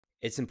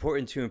It's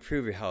important to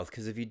improve your health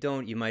because if you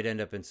don't, you might end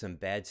up in some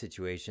bad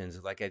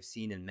situations like I've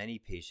seen in many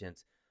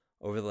patients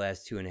over the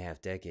last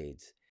 2.5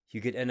 decades.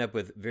 You could end up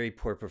with very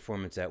poor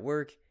performance at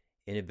work,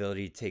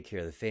 inability to take care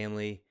of the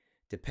family,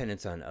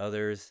 dependence on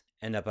others,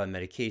 end up on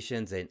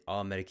medications, and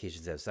all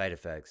medications have side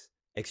effects,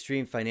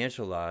 extreme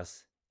financial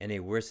loss, and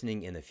a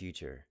worsening in the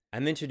future.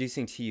 I'm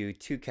introducing to you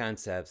two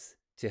concepts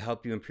to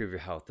help you improve your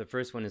health. The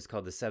first one is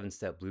called the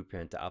 7-Step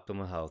Blueprint to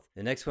Optimal Health.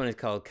 The next one is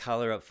called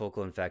Collar Up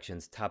Focal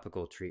Infections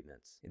Topical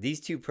Treatments. These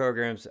two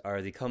programs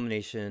are the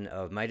culmination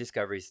of my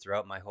discoveries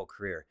throughout my whole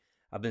career.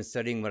 I've been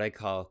studying what I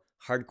call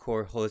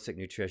hardcore holistic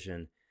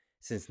nutrition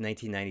since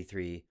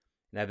 1993,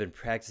 and I've been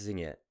practicing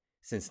it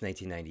since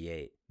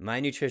 1998. My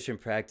nutrition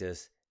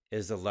practice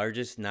is the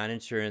largest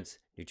non-insurance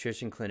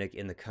nutrition clinic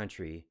in the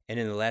country, and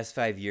in the last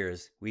 5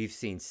 years, we've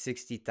seen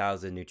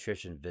 60,000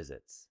 nutrition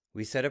visits.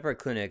 We set up our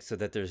clinic so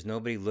that there's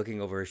nobody looking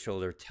over our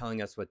shoulder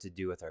telling us what to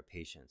do with our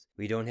patients.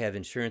 We don't have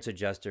insurance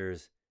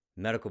adjusters,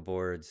 medical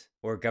boards,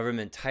 or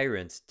government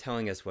tyrants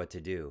telling us what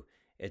to do.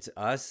 It's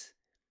us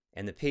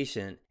and the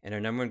patient, and our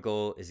number one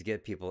goal is to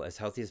get people as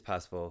healthy as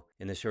possible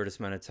in the shortest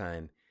amount of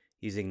time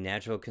using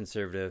natural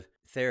conservative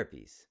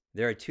therapies.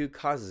 There are two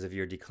causes of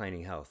your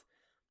declining health.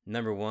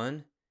 Number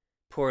one,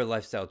 poor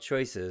lifestyle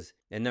choices,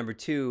 and number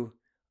two,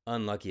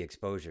 unlucky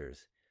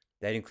exposures.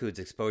 That includes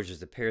exposures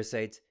to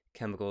parasites,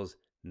 chemicals,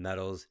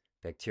 metals,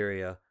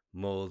 bacteria,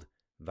 mold,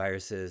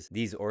 viruses.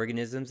 These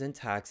organisms and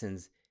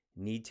toxins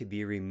need to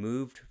be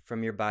removed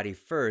from your body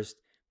first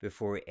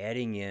before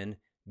adding in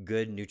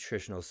good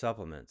nutritional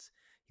supplements.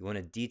 You want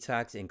to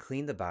detox and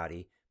clean the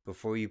body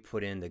before you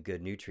put in the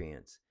good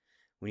nutrients.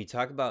 When you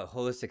talk about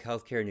holistic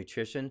healthcare and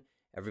nutrition,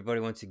 everybody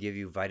wants to give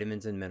you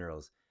vitamins and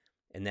minerals,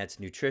 and that's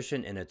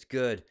nutrition and it's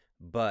good,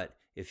 but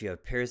if you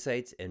have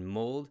parasites and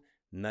mold,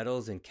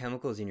 metals and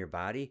chemicals in your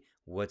body,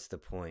 what's the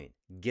point?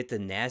 Get the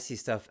nasty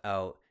stuff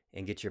out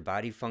and get your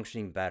body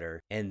functioning better,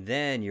 and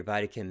then your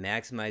body can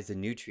maximize the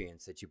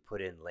nutrients that you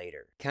put in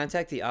later.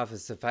 Contact the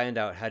office to find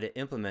out how to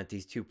implement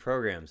these two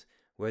programs.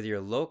 Whether you're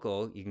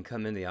local, you can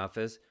come in the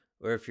office,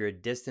 or if you're a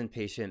distant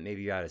patient,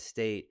 maybe you're out of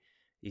state,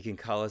 you can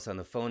call us on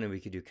the phone and we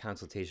can do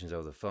consultations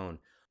over the phone.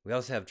 We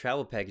also have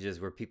travel packages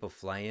where people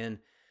fly in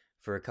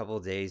for a couple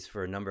of days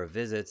for a number of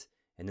visits,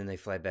 and then they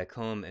fly back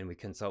home and we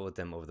consult with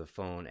them over the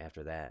phone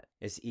after that.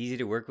 It's easy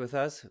to work with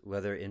us,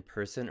 whether in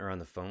person or on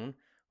the phone.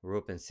 We're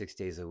open 6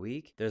 days a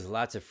week. There's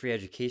lots of free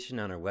education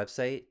on our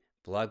website,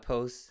 blog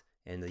posts,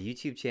 and the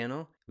YouTube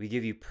channel. We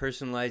give you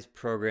personalized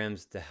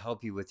programs to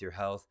help you with your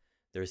health.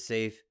 They're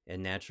safe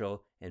and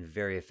natural and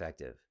very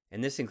effective.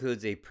 And this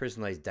includes a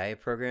personalized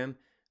diet program.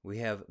 We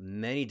have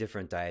many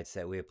different diets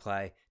that we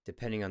apply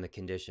depending on the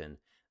condition.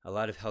 A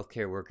lot of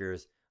healthcare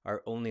workers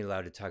are only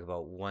allowed to talk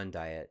about one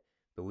diet,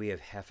 but we have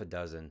half a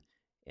dozen,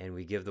 and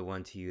we give the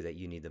one to you that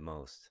you need the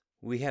most.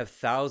 We have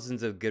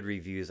thousands of good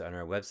reviews on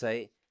our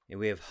website, and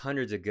we have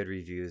hundreds of good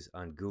reviews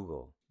on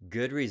Google.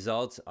 Good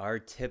results are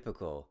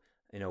typical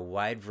in a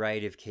wide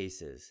variety of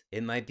cases.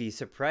 It might be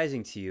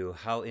surprising to you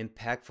how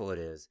impactful it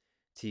is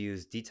to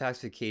use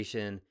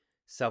detoxification,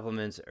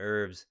 supplements,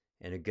 herbs,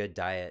 and a good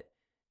diet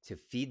to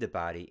feed the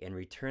body and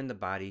return the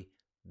body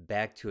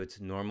back to its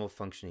normal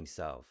functioning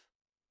self.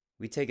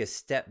 We take a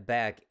step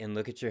back and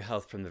look at your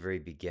health from the very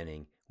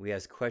beginning. We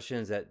ask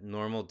questions that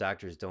normal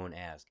doctors don't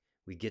ask.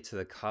 We get to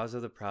the cause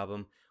of the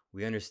problem.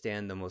 We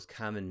understand the most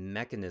common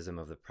mechanism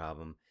of the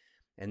problem.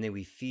 And then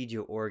we feed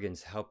you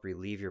organs to help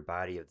relieve your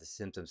body of the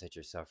symptoms that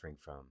you're suffering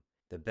from.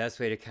 The best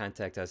way to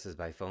contact us is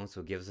by phone,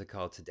 so give us a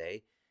call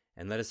today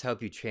and let us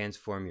help you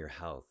transform your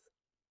health.